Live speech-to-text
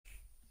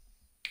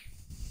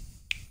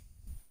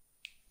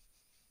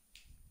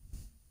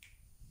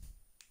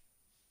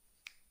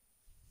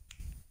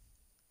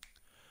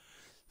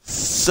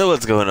So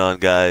what's going on,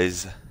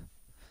 guys?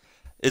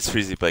 It's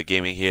Freezy Play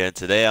Gaming here, and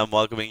today I'm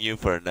welcoming you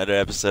for another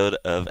episode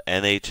of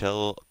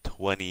NHL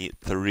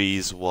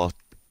 23's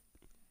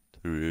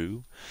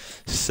walkthrough.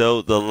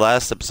 So the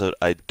last episode,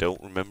 I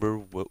don't remember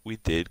what we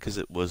did because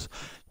it was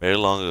very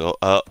long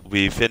ago.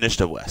 We finished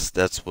the West.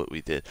 That's what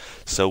we did.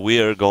 So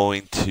we are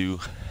going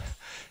to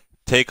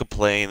take a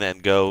plane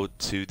and go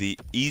to the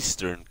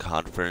Eastern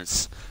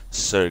Conference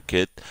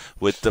circuit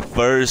with the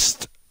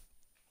first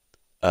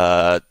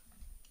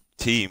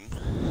team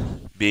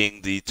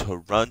being the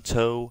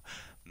Toronto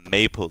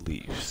Maple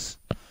Leafs.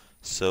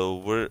 So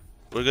we're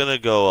gonna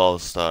go All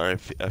Star.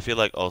 I feel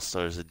like All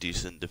Star is a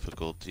decent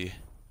difficulty.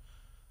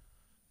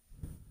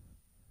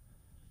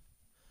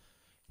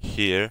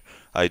 Here,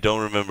 I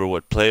don't remember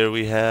what player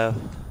we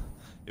have.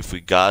 If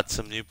we got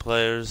some new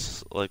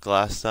players like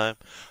last time,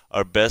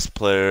 our best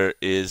player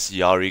is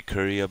Yari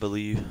Curry, I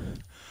believe.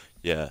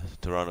 Yeah,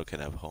 Toronto can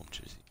have a home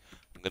jersey.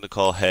 I'm gonna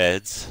call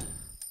heads.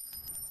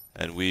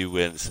 And we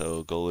win,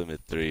 so goal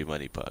limit 3,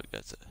 money puck,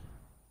 that's it.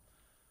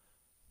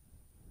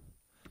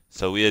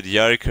 So we had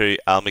Yari Curry,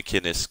 Al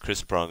McInnes,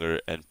 Chris Pronger,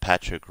 and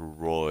Patrick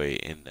Roy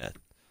in net.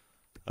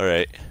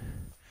 Alright.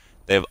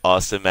 They have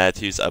Austin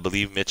Matthews, I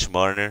believe Mitch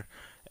Marner,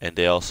 and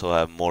they also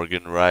have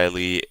Morgan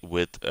Riley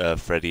with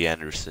Freddie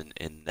Anderson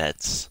in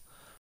nets.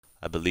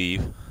 I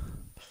believe.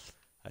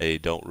 I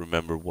don't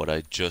remember what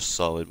I just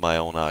saw with my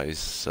own eyes,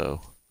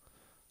 so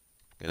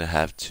I'm gonna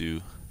have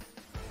to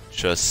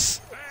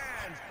trust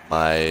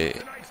my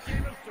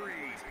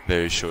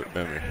very short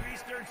memory.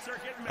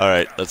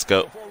 Alright, let's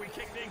go.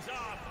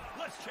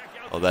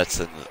 Oh,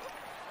 that's an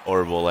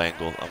horrible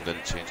angle. I'm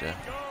gonna change that.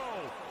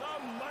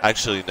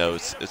 Actually, no,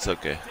 it's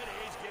okay.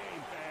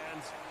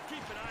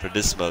 For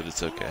this mode,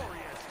 it's okay.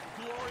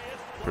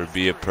 For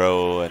Be a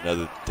Pro and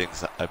other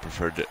things, I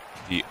prefer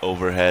the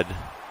overhead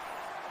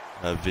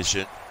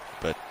vision,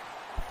 but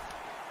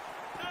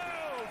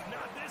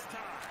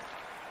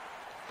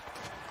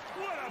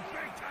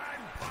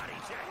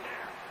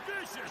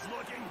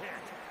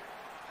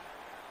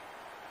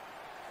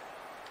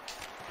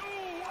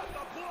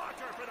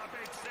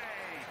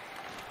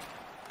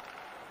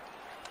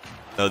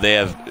no, they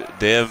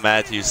have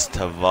Matthews,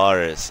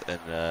 Tavares,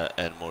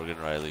 and Morgan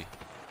Riley.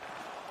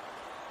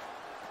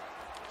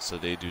 So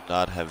they do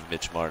not have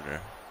Mitch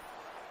Marner.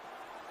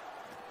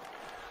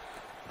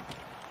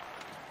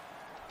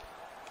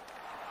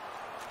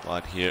 Come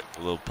on here, a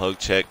little poke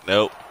check.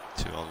 Nope,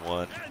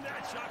 2-on-1.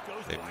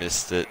 They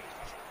missed it.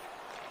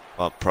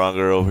 Come on,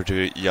 Pronger over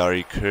to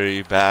Yari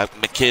Curry, back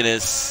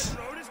McInnes.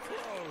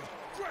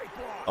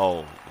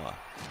 Oh my.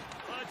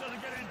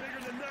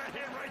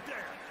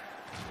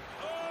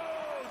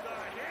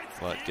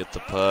 Come on, get the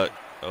puck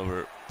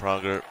over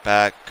Pronger,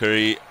 back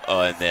Curry.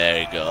 Oh, and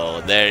there you go.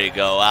 There you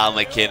go. Al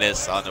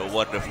McInnes on a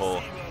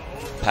wonderful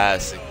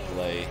passing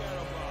play.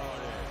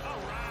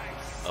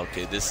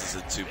 Okay, this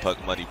is a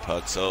 2-puck money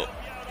puck. So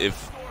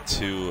if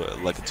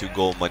like a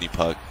 2-goal money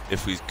puck,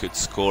 if we could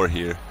score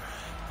here,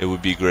 it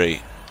would be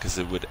great because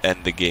it would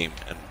end the game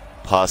and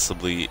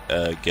possibly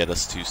get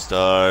us 2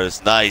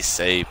 stars. Nice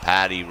save,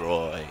 Patty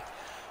Roy.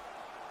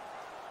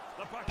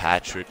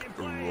 Patrick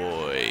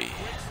Roy.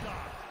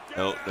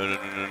 No.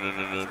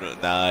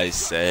 Nice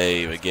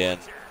save again.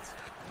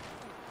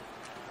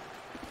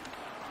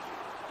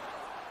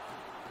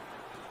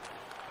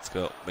 Let's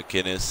go,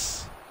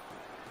 McInnes.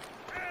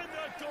 And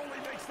the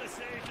goalie makes the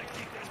save to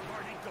keep this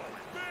party going.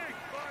 Big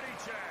body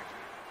check.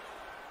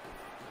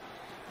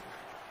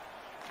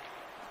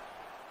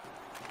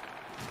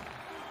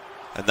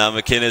 And now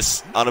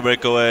McInnes on a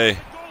breakaway.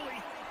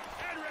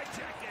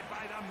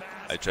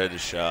 I tried a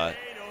shot.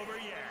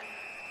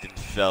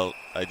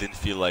 I didn't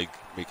feel like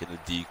making a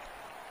deke.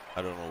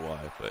 I don't know why,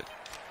 but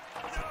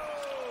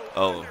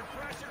oh,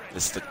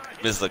 missed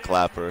the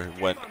clapper.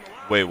 Went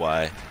way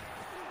wide.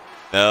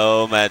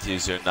 No,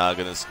 Matthews, you're not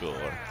gonna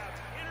score.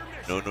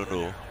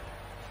 No.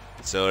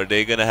 So are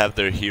they gonna have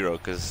their hero?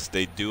 Because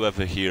they do have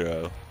a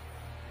hero.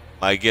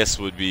 My guess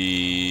would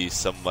be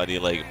somebody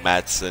like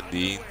Matt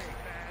Sundin.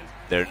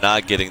 They're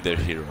not getting their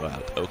hero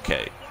out.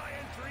 Okay.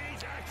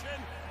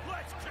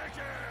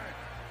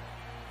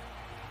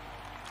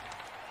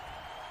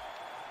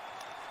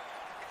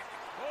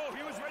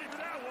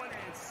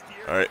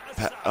 Alright,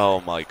 oh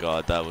my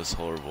god, that was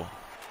horrible.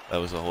 That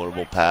was a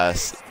horrible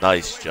pass.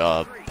 Nice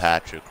job,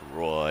 Patrick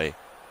Roy.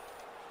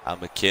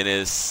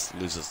 McInnes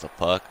loses the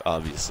puck,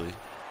 obviously.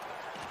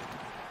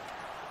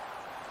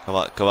 Come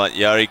on,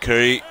 Yari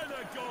Curry.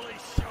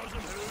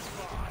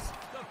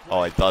 Oh,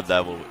 I thought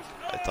that one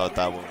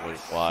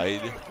went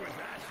wide.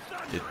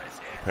 It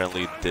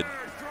apparently didn't.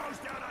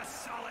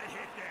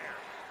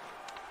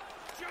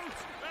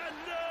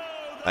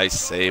 Nice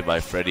save by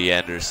Freddie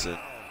Anderson.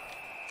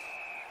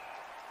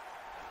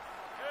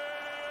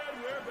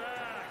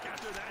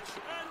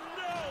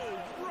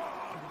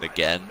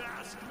 Again.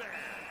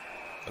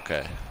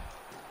 Okay.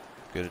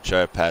 Gonna try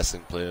a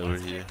passing play over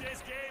here.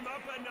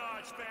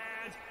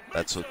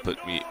 That's what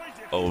put me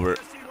over.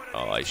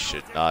 Oh, I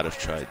should not have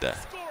tried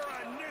that.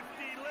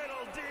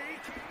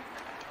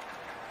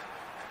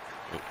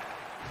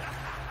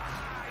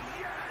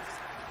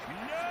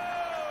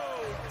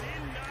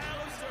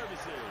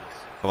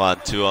 Come on,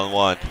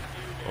 2-on-1.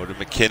 Over to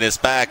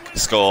McInnes, back,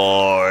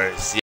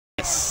 scores.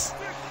 Yes.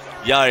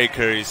 Yari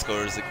Curry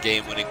scores a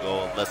game-winning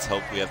goal. Let's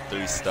hope we have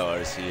 3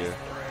 stars here.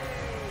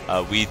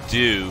 We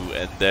do,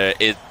 and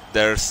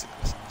their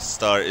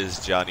star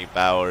is Johnny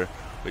Bauer,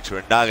 which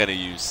we're not gonna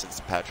use since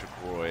Patrick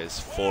Roy is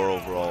 4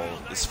 overall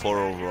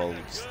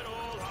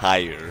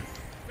higher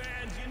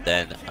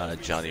than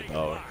Johnny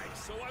Bauer,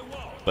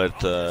 but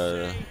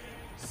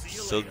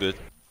still good.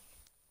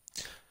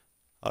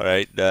 All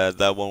right,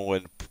 that one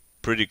went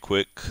pretty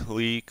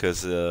quickly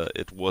because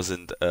it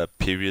wasn't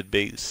period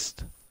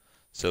based.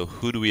 So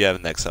who do we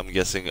have next? I'm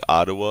guessing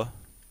Ottawa.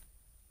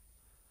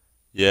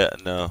 Yeah,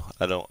 no,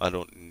 I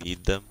don't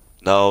need them.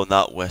 No,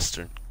 not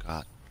Western.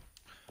 God.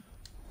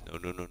 No,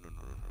 no, no, no, no, no, no,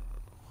 no.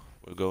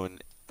 We're going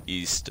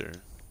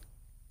Eastern.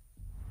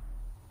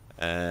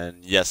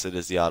 And yes, it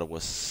is the Ottawa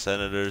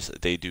Senators.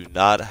 They do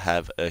not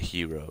have a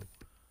hero.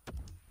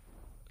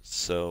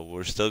 So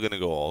we're still going to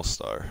go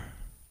All-Star.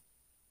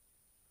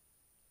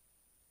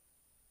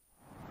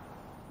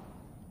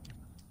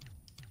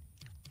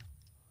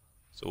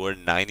 So we're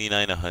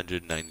 99,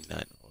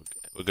 199.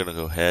 We're going to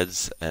go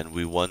heads, and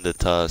we won the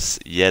toss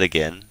yet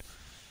again.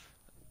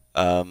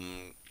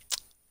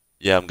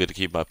 Yeah, I'm going to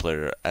keep my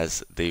player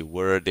as they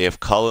were. They have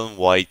Colin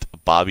White,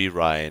 Bobby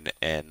Ryan,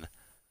 and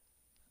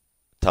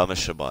Thomas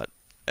Chabot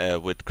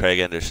with Craig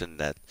Anderson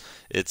net.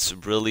 It's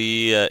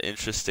really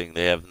interesting.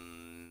 They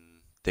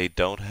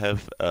don't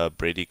have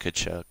Brady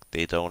Tkachuk.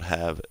 They don't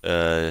have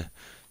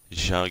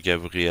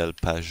Jean-Gabriel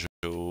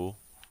Pajot.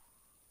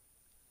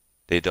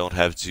 They don't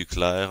have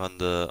Duclair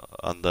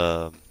on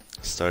the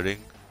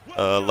starting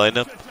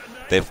lineup.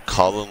 They have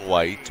Colin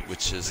White,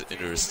 which is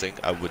interesting.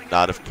 I would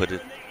not have put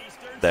it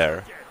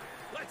there.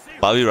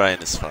 Bobby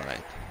Ryan is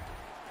fine.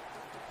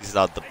 He's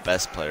not the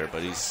best player,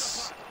 but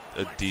he's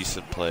a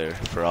decent player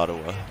for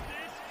Ottawa.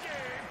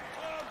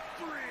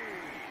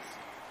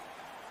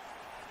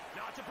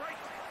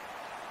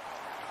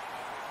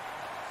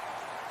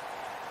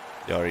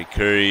 Yari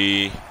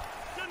Curry.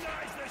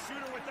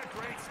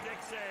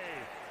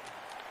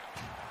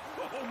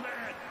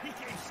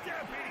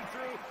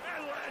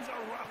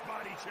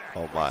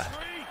 Oh my.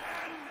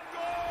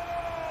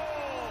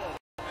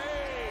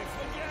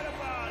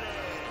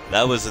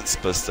 That wasn't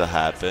supposed to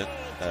happen.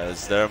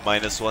 Is there a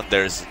 -1?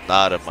 There's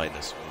not a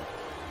 -1.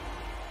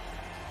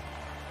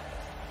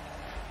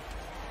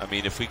 I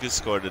mean, if we could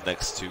score the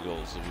next 2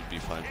 goals, it would be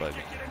fine by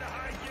me.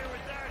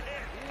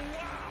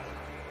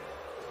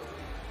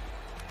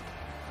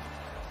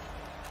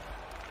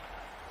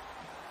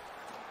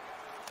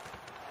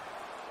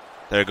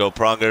 There you go,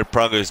 Pronger.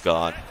 Pronger's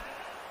gone.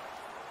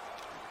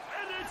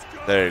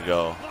 There you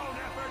go.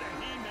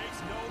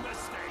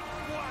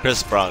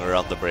 Chris Pronger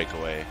on the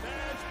breakaway.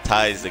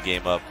 Ties the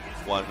game up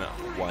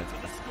 1-1.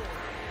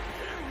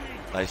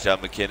 Nice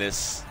job,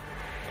 McInnes.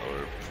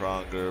 Or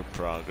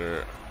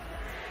Pronger.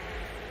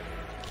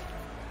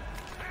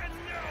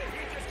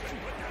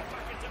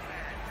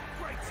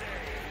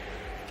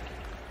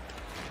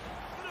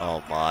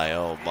 Oh my.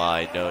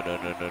 No.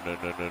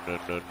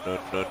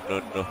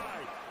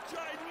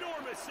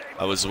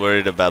 I was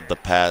worried about the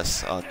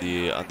pass on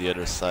the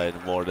other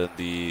side more than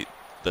the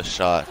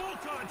shot.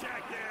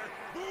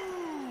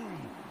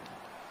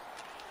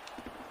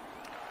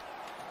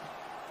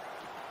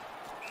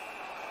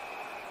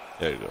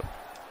 There you go.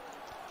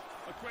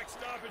 A quick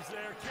stoppage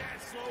there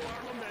can't slow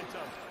our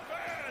momentum.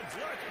 Fans,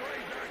 let's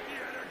bring back the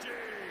energy.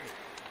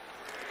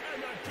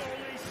 And the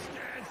goalie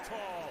stands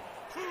tall.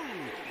 Who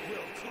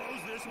will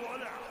close this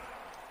one out?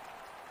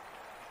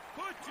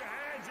 Put your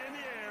hands in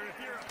the air if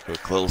you're a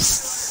Close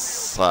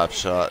slap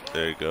shot.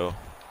 There you go.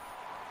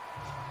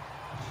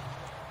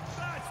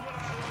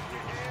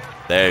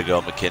 There you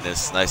go,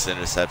 McInnes. Nice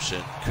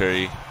interception.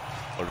 Curry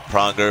or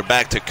Pronger.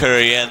 Back to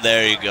Curry, and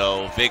there you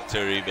go.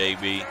 Victory,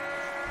 baby.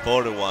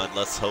 4-1.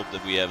 Let's hope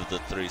that we have the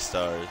 3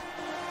 stars.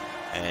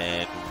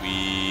 And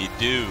we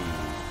do.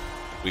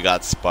 We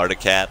got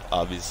Spartacat,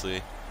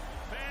 obviously.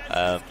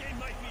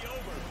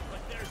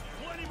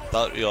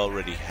 Thought we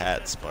already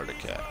had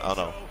Spartacat. Oh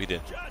no, we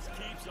did.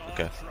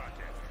 Okay.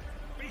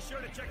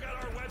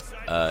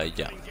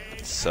 Yeah.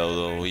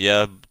 So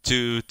yeah,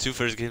 two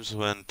first games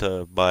went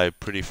by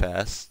pretty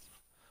fast.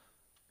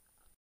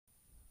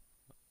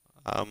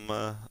 I'm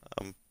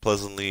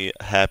pleasantly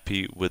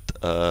happy with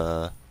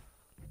that.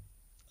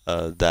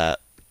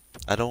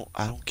 I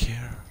don't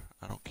care.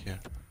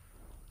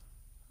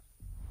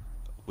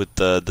 With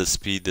the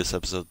speed this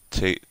episode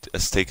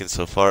has taken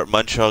so far.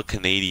 Montreal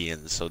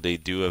Canadiens, so they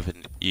do have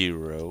an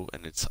Euro,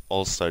 and it's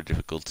All-Star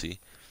difficulty.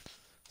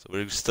 So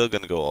we're still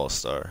gonna go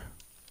All-Star.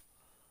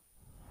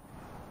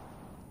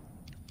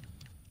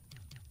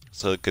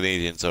 So the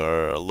Canadiens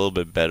are a little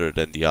bit better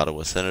than the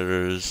Ottawa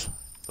Senators.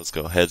 Let's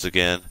go heads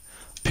again.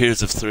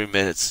 Periods of 3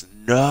 minutes.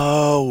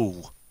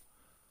 No!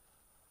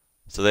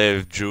 So they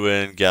have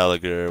Drouin,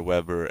 Gallagher,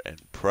 Weber,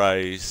 and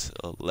Price.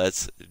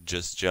 Let's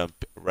just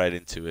jump right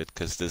into it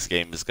because this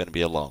game is going to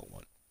be a long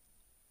one.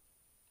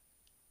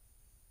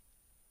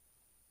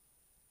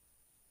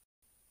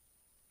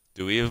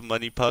 Do we have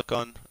money puck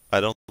on?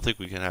 I don't think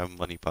we can have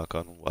money puck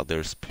on while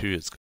there's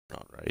periods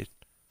going on, right?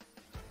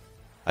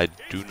 I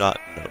do not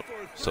know.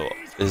 So,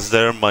 is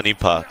there money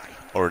puck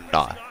or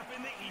not?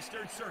 In the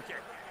Eastern Circuit.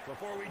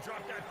 Before we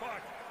drop that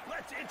puck,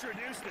 let's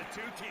introduce the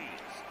two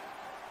teams.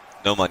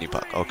 No money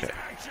puck. Okay.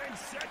 Action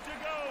set to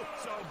go.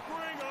 So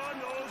bring on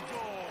those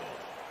goals.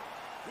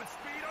 With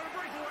speed on a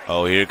breakaway.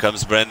 Oh, here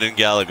comes Brendan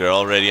Gallagher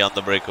already on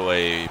the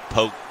breakaway,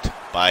 poked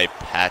by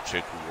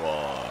Patrick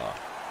Roy.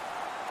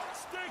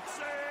 Stick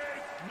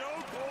save. No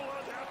goal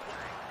on that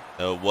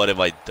play. No, what have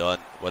I done?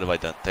 What have I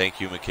done?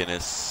 Thank you,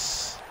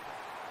 McInnes.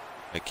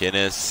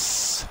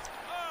 McInnes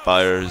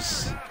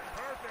fires.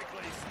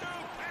 Perfectly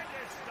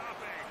stupendous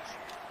stoppage.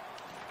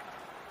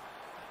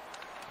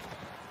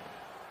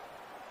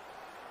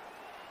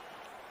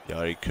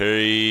 Yari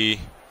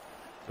Curry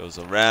goes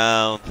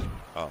around.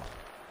 Oh.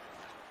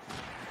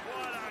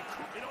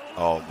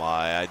 Oh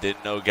my, I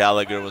didn't know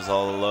Gallagher was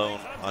all alone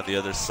on the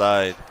other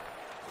side.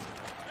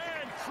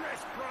 And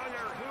Chris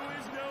Pronger, who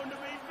is known to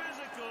be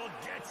physical,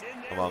 gets in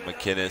there. Come on,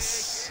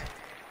 McInnes.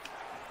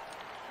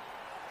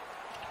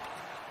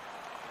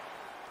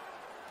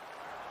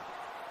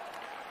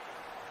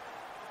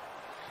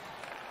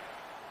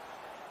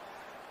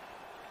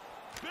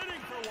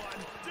 Bidding for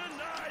one,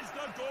 denies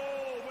the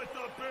goal with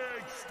the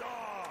big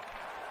stop.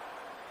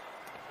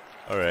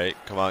 Alright,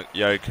 come on,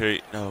 Yari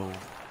Curry. No.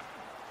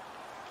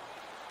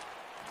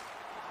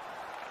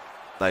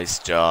 Nice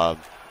job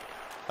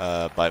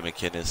by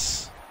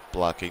McInnes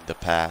blocking the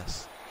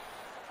pass.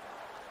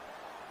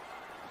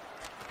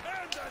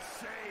 And the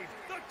save.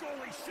 The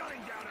goalie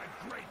shutting down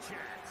a great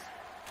chance.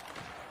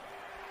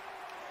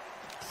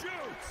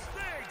 Shoots.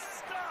 Big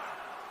stop.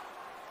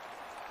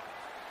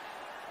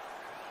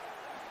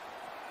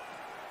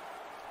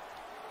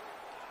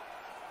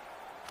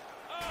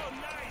 Oh,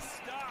 nice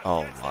stop.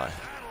 Oh Gets the my.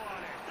 paddle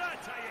on it.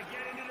 That's how you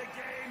get into the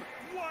game.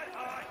 What a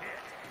hit.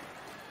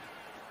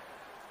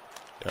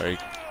 Yari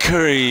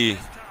Curry.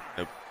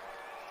 Nope.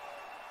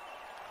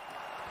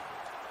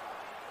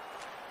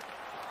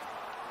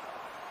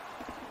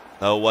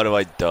 No, what have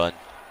I done?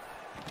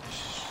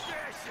 Vicious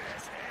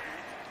hit.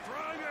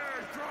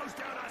 Pronger throws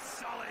down a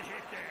solid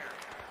hit there.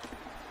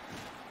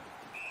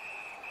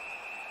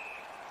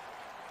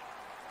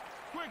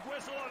 Quick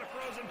whistle on a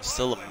frozen puck.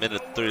 Still a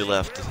minute 3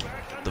 left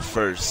in the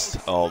first.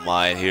 Oh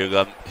my,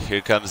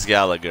 here comes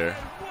Gallagher.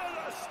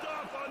 What a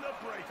stop on the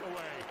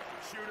breakaway.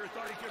 Shooter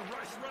thought he could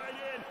rush right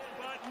in,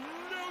 but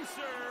no,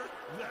 sir.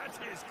 That's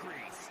his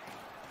crease.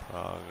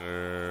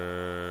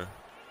 Pronger.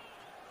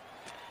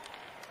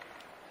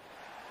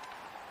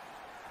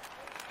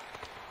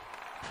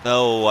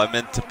 No, I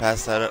meant to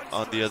pass that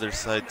on the other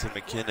side to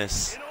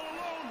McInnes. In all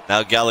alone.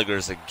 Now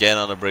Gallagher's again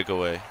on a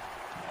breakaway.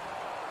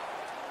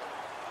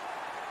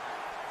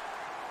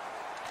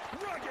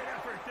 Rugged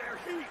effort there.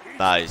 He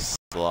Nice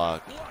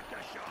block. blocked the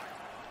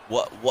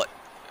shot. What?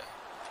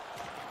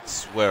 I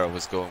swear I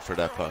was going for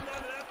that puck. None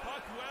of that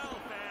puck well,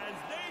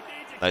 fans. They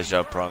need to Nice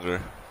job,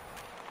 Pronger.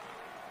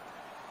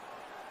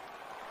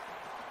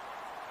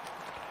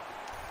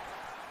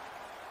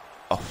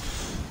 Oh.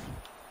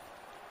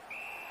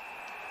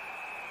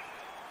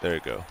 There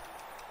you go.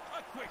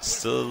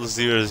 Still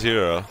 0-0.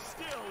 Still goal.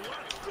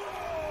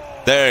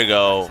 There you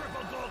go.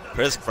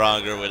 Chris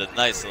Pronger with a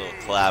nice little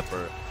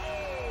clapper.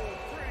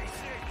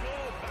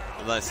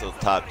 A nice little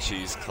top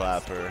cheese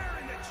clapper.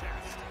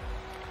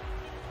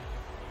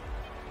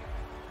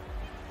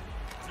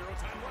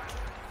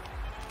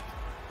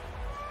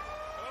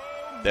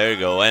 There you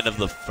go. End of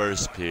the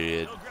first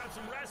period.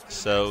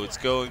 So it's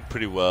going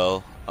pretty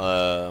well.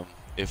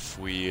 If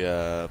we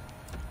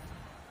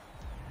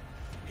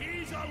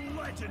He's a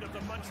legend of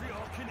the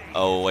Montreal Canadiens.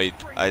 oh wait,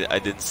 I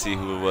didn't see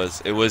who it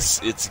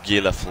was. It's Guy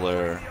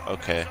Lafleur.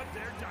 Okay.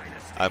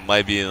 I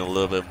might be in a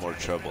little bit more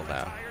trouble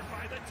now.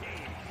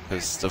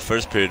 Because the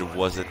first period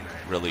wasn't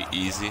really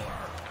easy.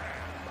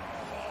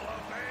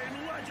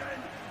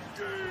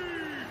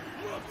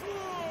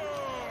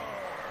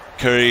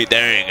 Curry,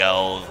 there you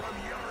go.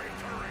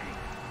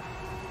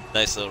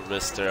 Nice little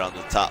wrister on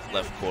the top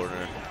left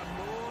corner.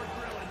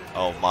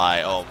 Oh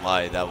my,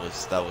 that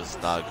was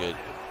not good.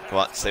 Come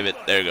on, save it.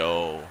 There you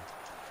go.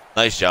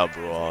 Nice job,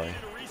 Roy.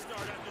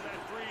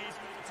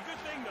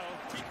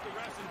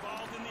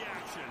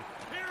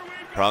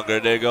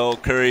 Pronger, there you go.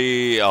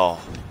 Curry. Oh,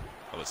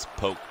 I was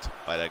poked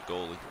by that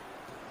goalie.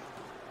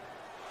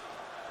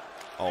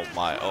 Oh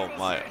my, oh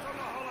my.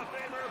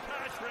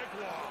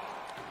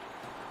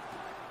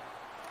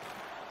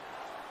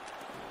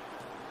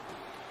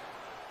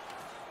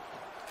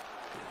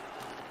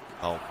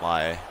 Oh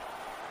my.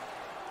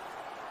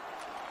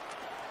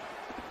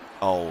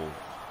 Oh.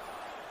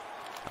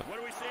 What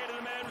do we say to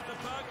the man with the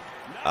puck?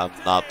 I'm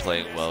not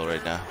playing well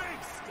right now.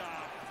 Big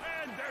stop.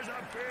 And there's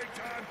a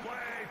big-time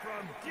play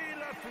from Guy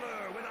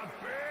Lafleur with a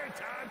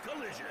big-time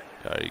collision.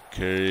 Yari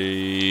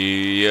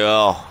Curry.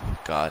 Oh,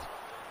 God.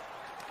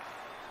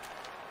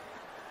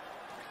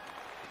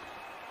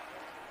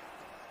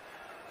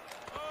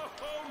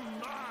 Oh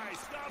my!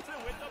 Stops it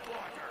with the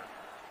blocker.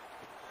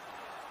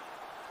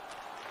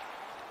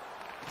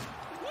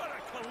 What a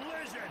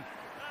collision.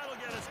 That'll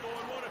get us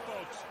going, won't it,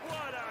 folks?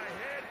 What a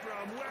hit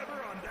from Weber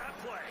on that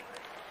play.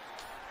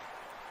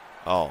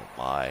 Oh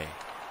my.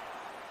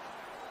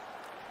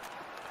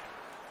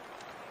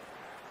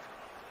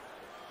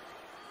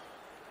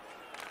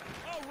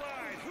 All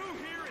right, who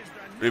here is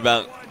the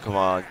Rebound. number 1 Come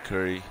on, man?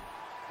 Curry.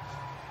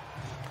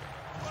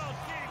 Well,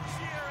 keep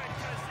cheering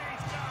 'cause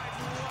these guys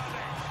love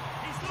it.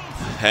 He's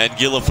loose. And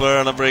Guy Lafleur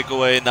on a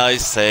breakaway.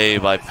 Nice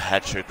save by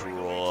Patrick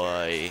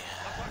Roy. The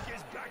puck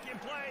is back in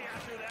play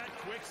after that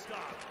quick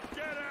stop.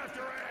 Get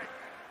after it.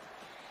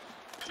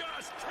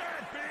 Just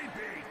can't be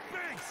beat.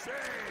 Big save.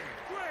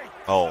 Great.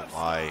 Oh glove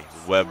my.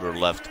 stop. Weber Scoring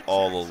left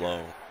all rejection.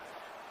 alone.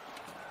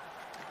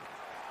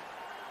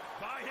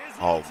 By his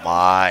Oh hands.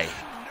 my. No.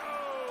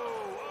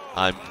 Oh,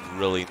 I'm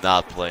really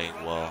not playing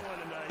well.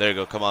 There you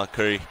go. Come on,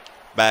 Curry.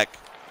 Back.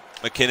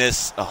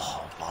 McInnes.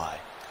 Oh my.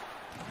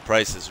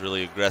 Price is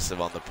really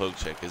aggressive on the poke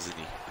check, isn't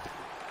he?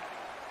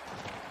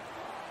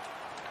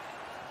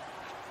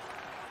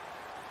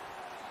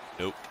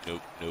 Nope,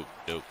 nope, nope,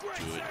 nope. great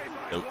Do it. save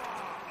by Nope. Wall.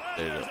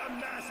 There you There's go. a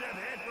massive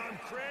hit from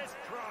Chris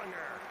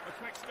Pronger. A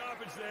quick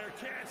stoppage there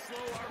can't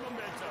slow our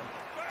momentum.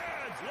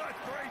 Fans, let's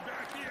bring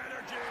back the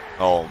energy.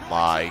 Oh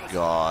my Righteous,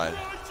 God.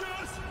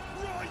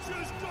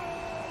 righteous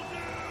goal,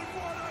 dude.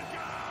 What a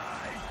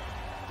guy.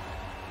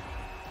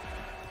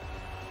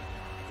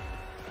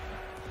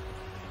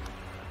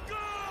 Goal.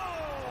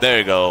 There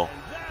you go.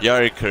 And that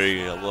Yari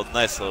Curry, a little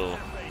nice little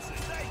bases.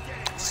 They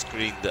get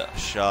screened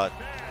shot.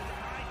 fans.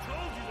 I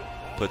told you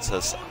to Puts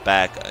us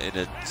back in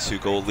a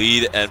 2-goal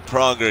lead, and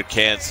Pronger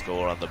can't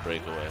score on the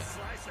breakaway.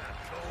 slice of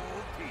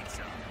cold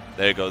pizza.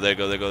 There you go, there you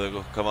go, there you go, there you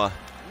go. Come on.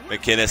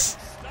 McInnes.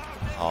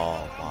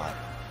 Oh my.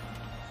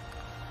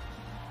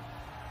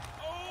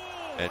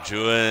 And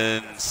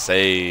Juin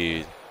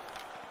saved.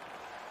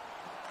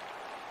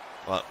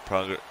 Come on,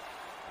 Pronger.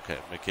 Okay,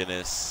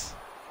 McInnes.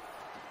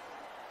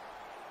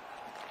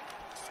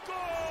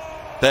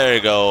 There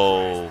you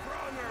go.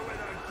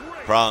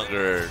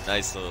 Pronger,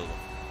 nice little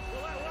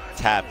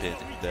tap in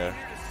there.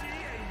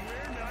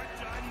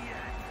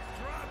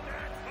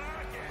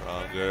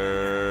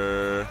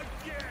 Pronger.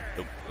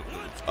 Nope, nope,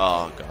 nope.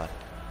 Oh god.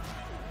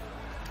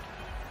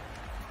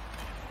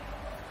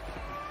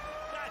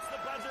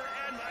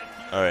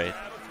 All right.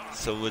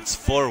 So it's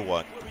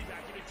 4-1.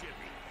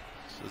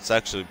 So it's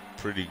actually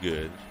pretty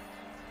good.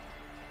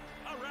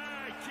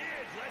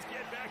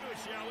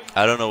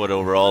 I don't know what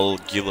overall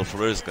Guy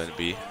Lafleur is going to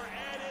be.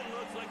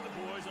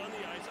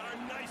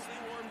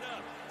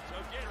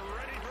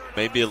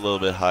 Maybe a little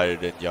bit higher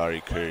than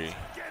Yari Curry.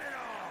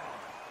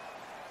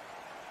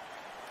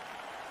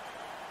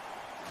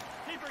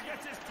 Keeper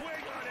gets his twig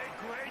on it.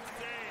 Great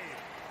save.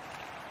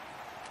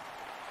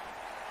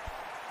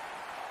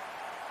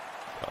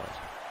 God.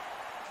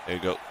 There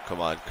you go. Come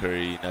on,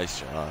 Curry.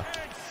 Nice job.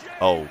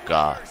 Oh,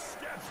 God.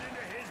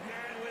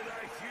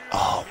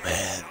 Oh,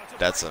 man.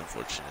 That's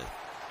unfortunate.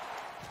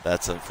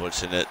 That's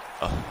unfortunate.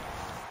 Oh.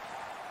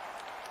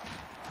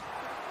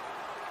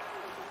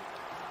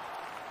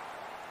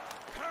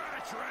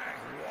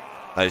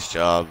 Nice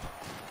job.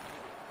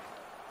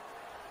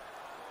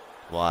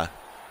 Why?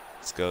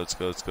 Let's go, let's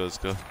go, let's go, let's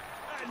go.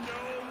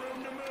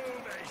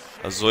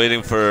 I was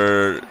waiting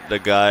for the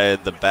guy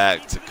in the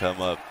back to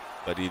come up,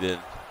 but he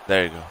didn't.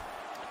 There you go.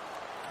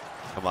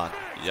 Come on,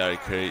 Yari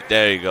Curry.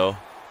 There you go.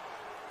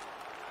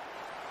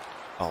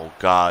 Oh,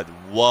 God.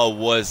 What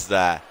was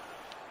that?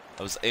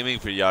 I was aiming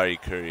for Yari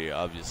Curry,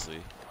 obviously.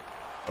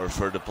 Or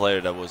for the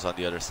player that was on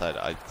the other side.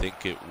 I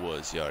think it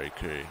was Yari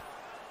Curry.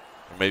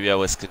 Or maybe I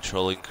was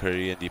controlling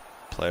Curry and the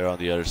player on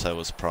the other side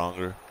was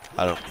Pronger.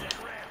 I don't know.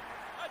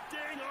 A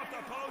ding off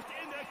the post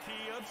in the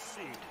key of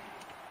C.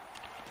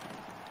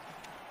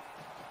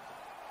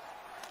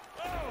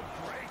 Oh,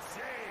 great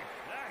save.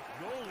 That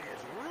goalie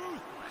is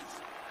ruthless.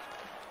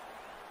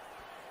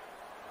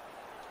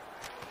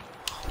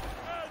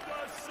 And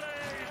the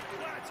save.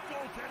 That's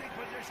goaltending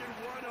position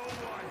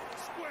 101.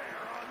 Square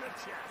on the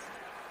chest.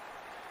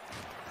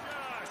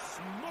 Just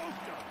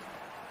smoked him.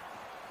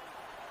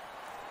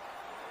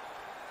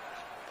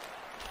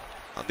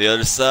 On the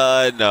other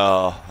side,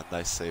 no. A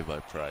nice save by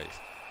Price.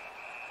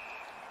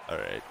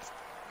 Alright.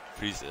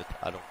 Freeze it.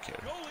 I don't care.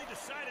 Goalie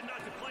decided not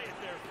to play it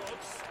there,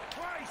 folks.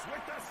 Price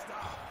with the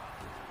stop.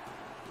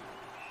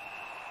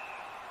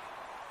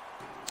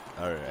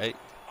 Alright.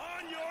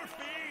 On your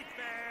feet,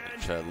 man.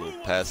 Try a little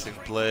passing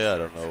play. I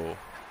don't know.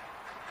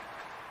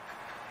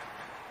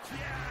 Yeah,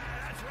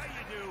 that's right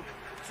you do.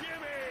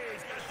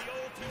 Jimmy's got the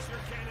old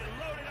t-shirt cannon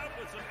loaded up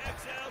with some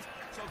XLs,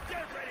 so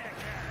get ready to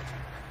catch.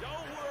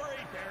 Don't worry,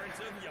 parents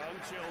of young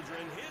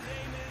children. His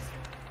aim is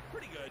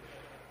pretty good.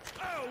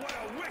 Oh, what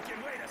a wicked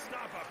way to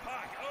stop a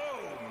puck.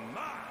 Oh,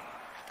 my.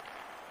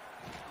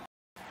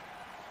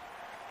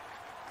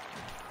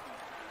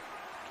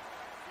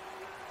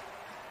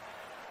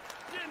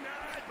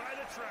 Denied by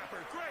the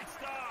trapper. Great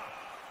stop.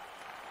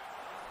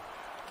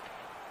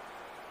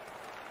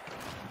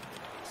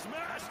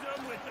 Smashed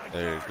him with the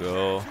There you guard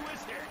go. jab to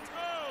his hip.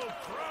 Oh,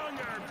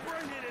 Pronger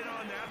bringing it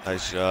on that.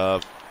 Nice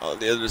job. On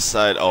the other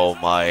side, oh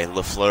my.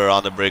 Lafleur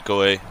on the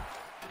breakaway.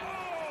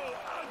 Oh,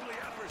 ugly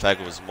fact,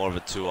 it was more of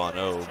a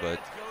 2-on-0, but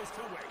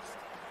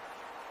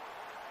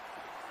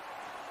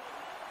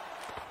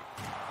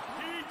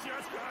He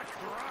just got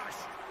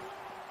crushed.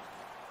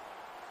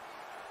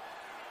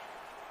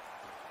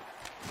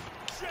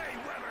 Shea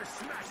Weber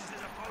smashes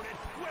his opponent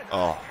with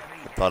oh,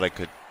 I thought I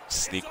could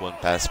sneak one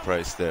past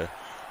Price there.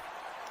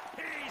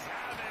 He's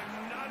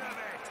having none of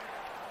it.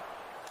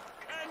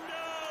 And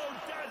no,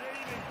 doesn't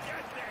even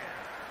get there.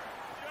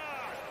 Just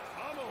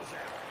pummels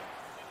him.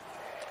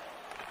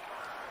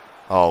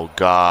 Oh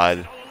God.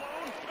 All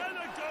alone, and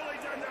the goalie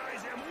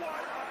denies him.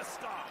 What a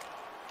stop.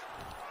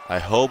 I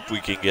hope we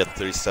can get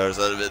 3 stars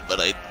out of it, but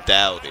I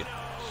doubt it.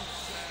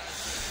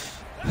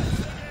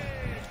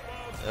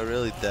 I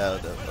really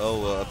doubt it.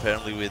 Oh well,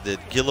 apparently we did.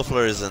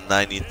 Gillifleur is a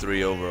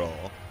 93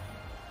 overall.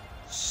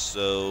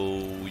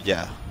 So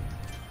yeah,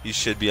 he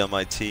should be on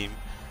my team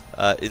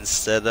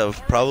instead of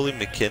probably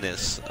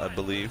McInnes, I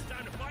believe.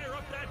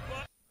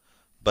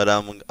 But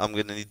I'm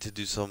gonna need to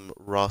do some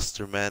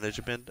roster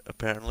management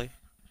apparently,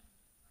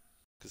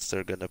 because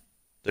they're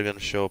gonna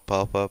show a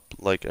pop up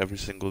like every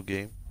single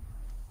game.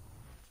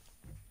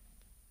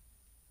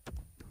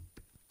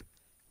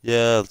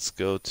 Yeah, let's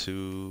go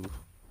to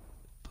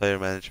player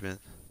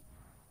management.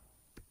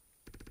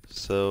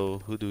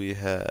 So who do we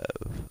have?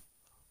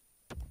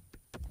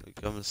 We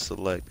come and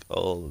select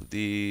all of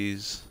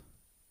these.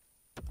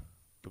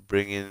 We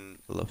bring in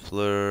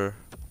Lafleur.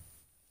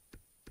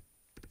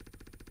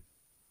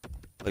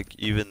 Like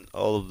even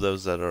all of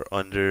those that are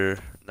under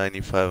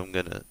 95, I'm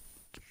gonna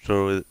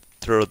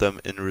throw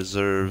them in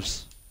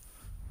reserves.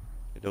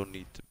 They don't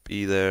need to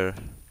be there.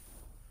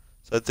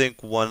 So I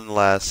think one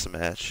last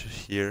match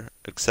here,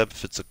 except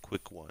if it's a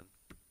quick one.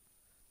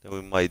 Then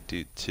we might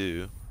do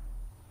 2.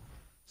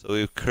 So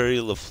we have Curry,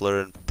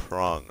 Lafleur, and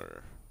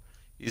Pronger.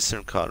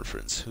 Eastern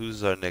Conference.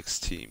 Who's our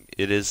next team?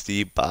 It is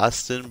the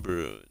Boston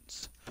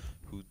Bruins,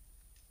 who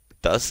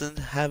doesn't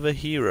have a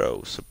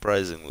hero,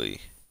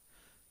 surprisingly,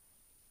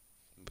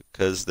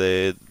 because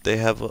they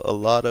have a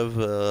lot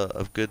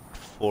of good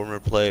former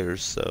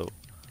players. So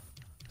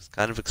I was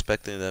kind of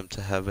expecting them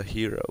to have a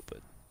hero,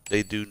 but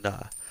they do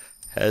not.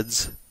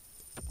 Heads.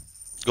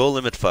 Goal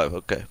limit 5.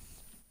 Okay.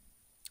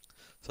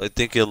 So I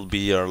think it'll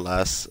be our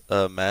last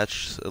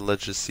match. So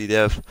let's just see. They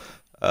have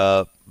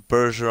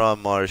Bergeron,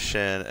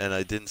 Marchand, and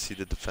I didn't see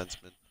the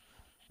defenseman.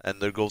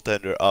 And their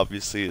goaltender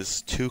obviously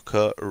is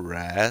Tuukka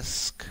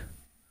Rask.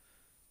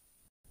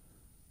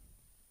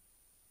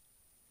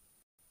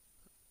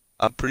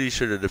 I'm pretty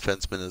sure the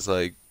defenseman is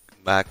like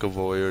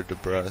McAvoy or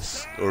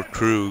DeBrusque or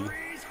Krug.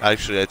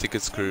 Actually, I think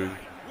it's Krug.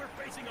 We're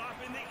facing off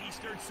in the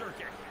Eastern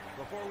Circuit.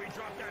 Before we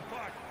drop that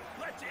puck,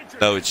 let's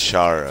introduce No, it's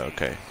Shara.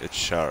 Okay, it's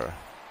Shara.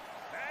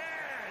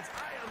 fans.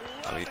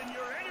 I am I mean, loving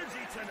your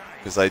energy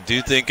tonight. because I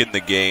do think in the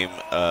game,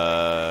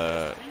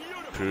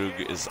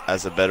 Krug is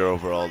as a better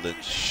overall than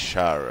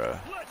Shara.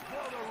 Let's blow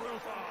the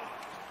roof off.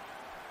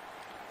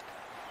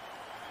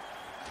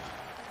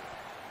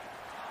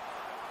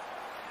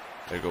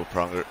 There you go,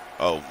 Pronger.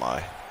 Oh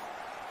my.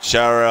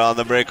 Shara on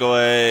the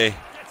breakaway. Gets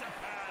a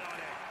pad on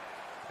it.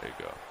 There you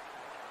go.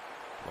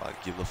 Come on,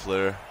 give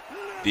Lafleur.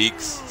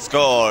 Deeks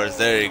scores.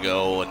 There you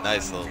go. A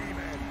nice little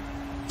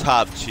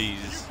top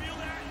cheese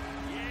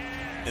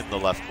in the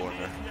left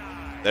corner.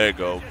 There you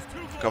go.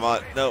 Come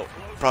on. No.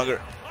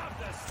 Pronger.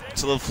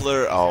 To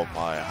Lafleur. Oh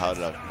my. How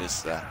did I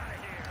miss that?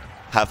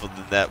 Half of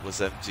the net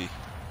was empty.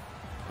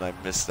 And I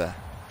missed that.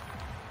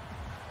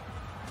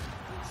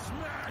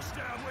 Smashed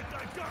down with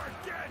the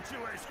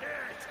gargantuous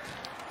hit.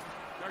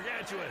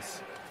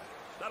 Gargantuous.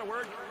 That'll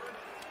work.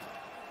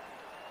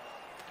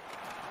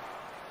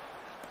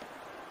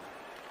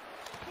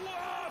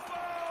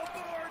 Waffle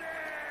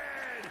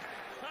boarded!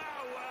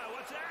 Oh,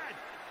 what's that?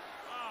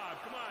 Ah,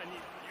 come on.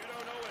 You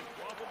don't know what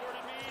waffle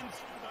boarded means?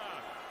 Ah,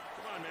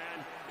 come on, man.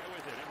 Get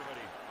with it,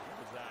 everybody. What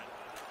was that?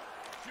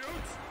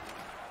 Shoots?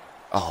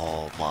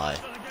 Oh my.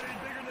 Doesn't get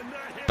any bigger than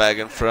that hit. Back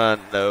in front.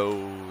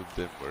 No.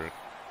 Didn't work.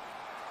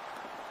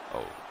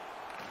 Oh.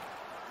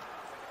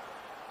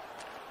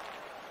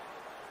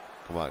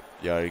 Come on.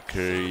 Yari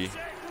Curry. Great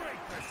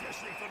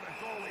positioning from the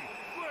goalie.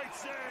 Great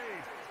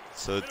save.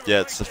 So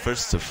yeah, it's the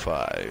first to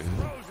 5. Frozen.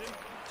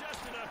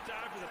 Just enough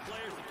time for the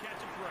players to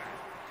catch a breath.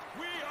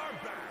 We are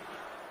back.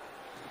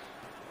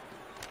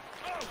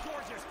 Oh,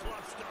 gorgeous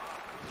glove stop.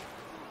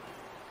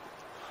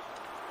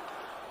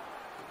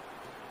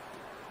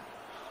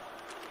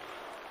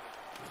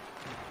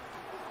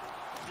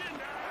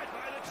 Denied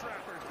by the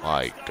trappers.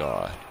 My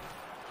God.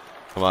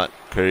 Come on,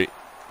 Curry.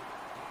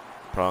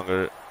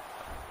 Pronger.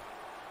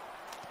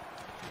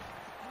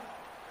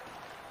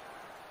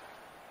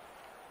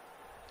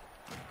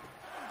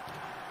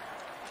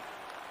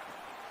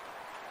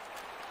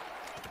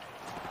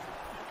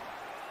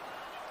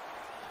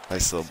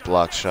 Nice little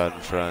block shot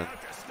in front.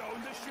 Out to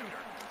stone the shooter.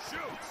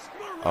 Shoots.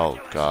 Oh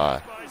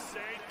God. By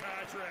St.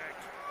 Patrick.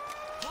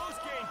 Close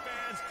game,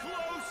 fans.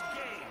 Close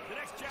game. The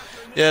next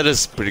chapter in this Yeah, it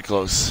is pretty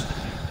close.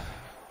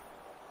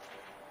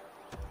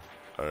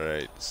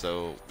 Alright,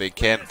 so they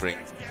can't bring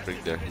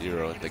their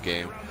hero in the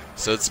game.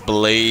 So it's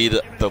Blade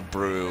the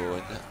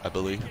Bruin, I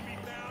believe. Now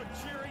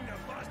cheering the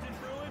Boston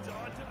Bruins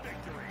on to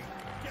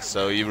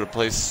So you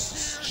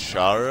replace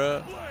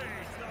Shara.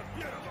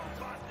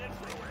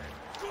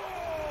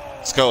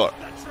 Score.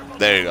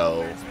 There you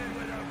go.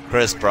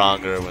 Chris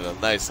Pronger with a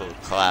nice little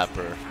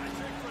clapper.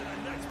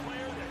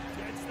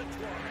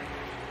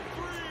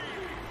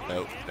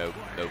 Nope, nope,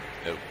 nope,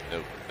 nope,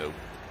 nope, nope.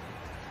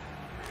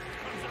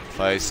 If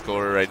I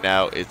score right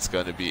now, it's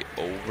going to be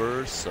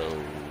over,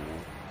 so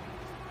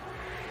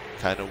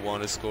kind of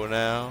want to score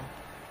now.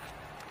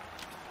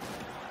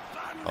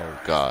 Oh,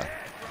 God.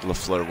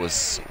 LaFleur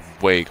was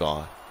way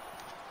gone.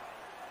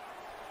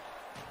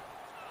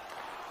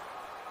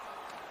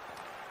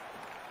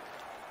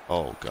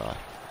 Oh, God.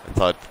 I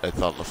thought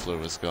LaFleur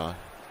was gone.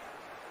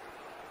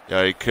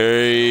 Yari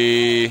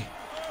Curry.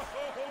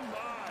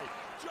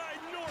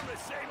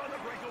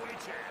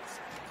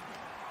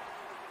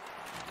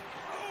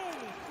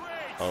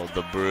 Oh,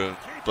 the Bruin.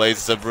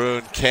 Blades the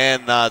Bruin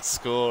cannot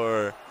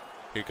score.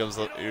 Here goes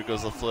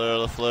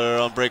LaFleur.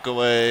 LaFleur on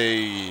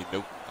breakaway.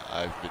 Nope.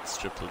 I've been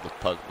stripped of the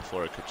puck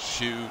before I could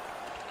shoot.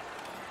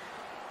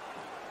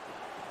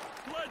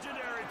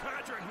 Legendary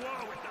Patrick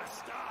Roy with the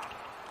stop.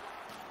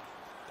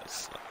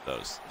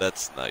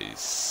 That's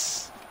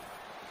nice.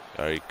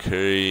 Gary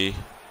Curry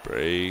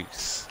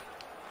breaks.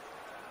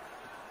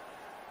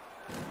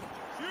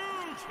 Huge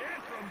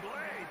hit from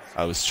Blades.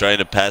 I was trying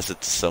to pass it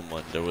to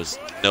someone. There was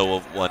no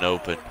one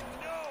open. No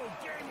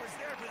game was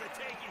there for the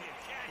taking. You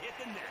can't hit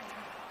the net.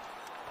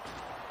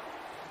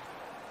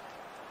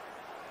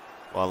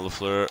 Juan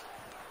LaFleur.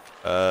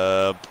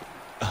 Oh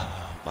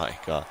my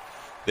God.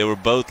 They were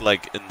both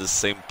like in the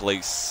same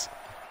place.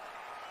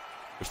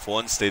 If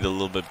one stayed a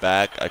little bit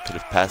back, I could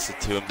have passed it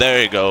to him.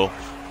 There you go.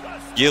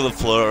 Guy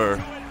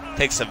LaFleur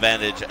takes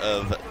advantage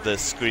of the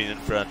screen in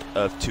front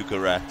of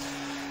Tuukka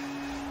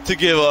to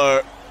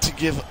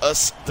give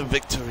us the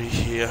victory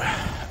here.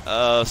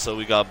 So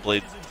we got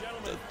Blades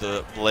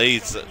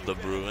the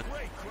Bruin.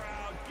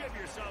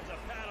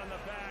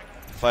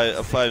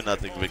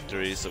 5-0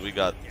 victory. So we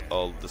got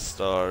all the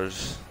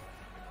stars.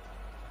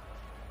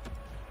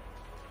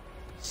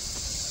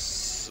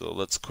 So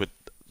let's quit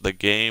the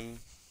game.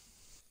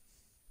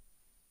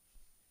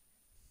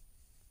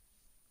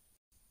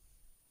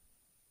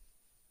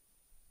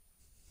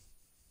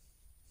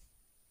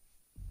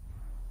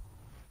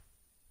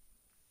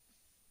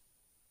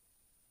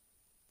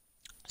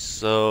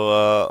 So,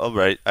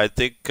 alright, I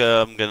think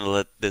I'm gonna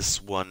let this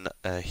one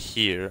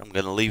here. I'm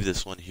gonna leave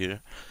this one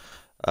here.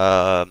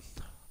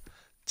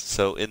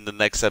 So in the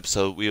next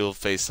episode, we will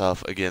face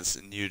off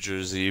against New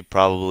Jersey,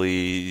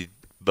 probably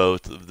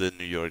both of the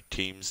New York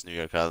teams, New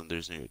York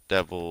Islanders, New York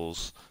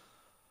Devils.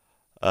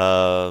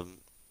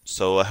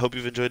 So I hope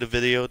you've enjoyed the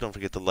video. Don't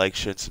forget to like,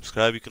 share, and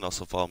subscribe. You can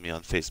also follow me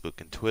on Facebook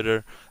and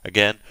Twitter.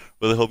 Again,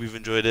 really hope you've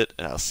enjoyed it,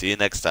 and I'll see you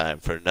next time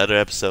for another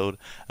episode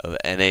of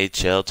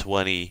NHL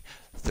 20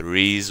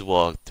 Threes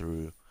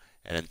Walkthrough.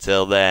 And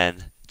until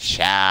then,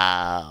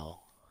 ciao.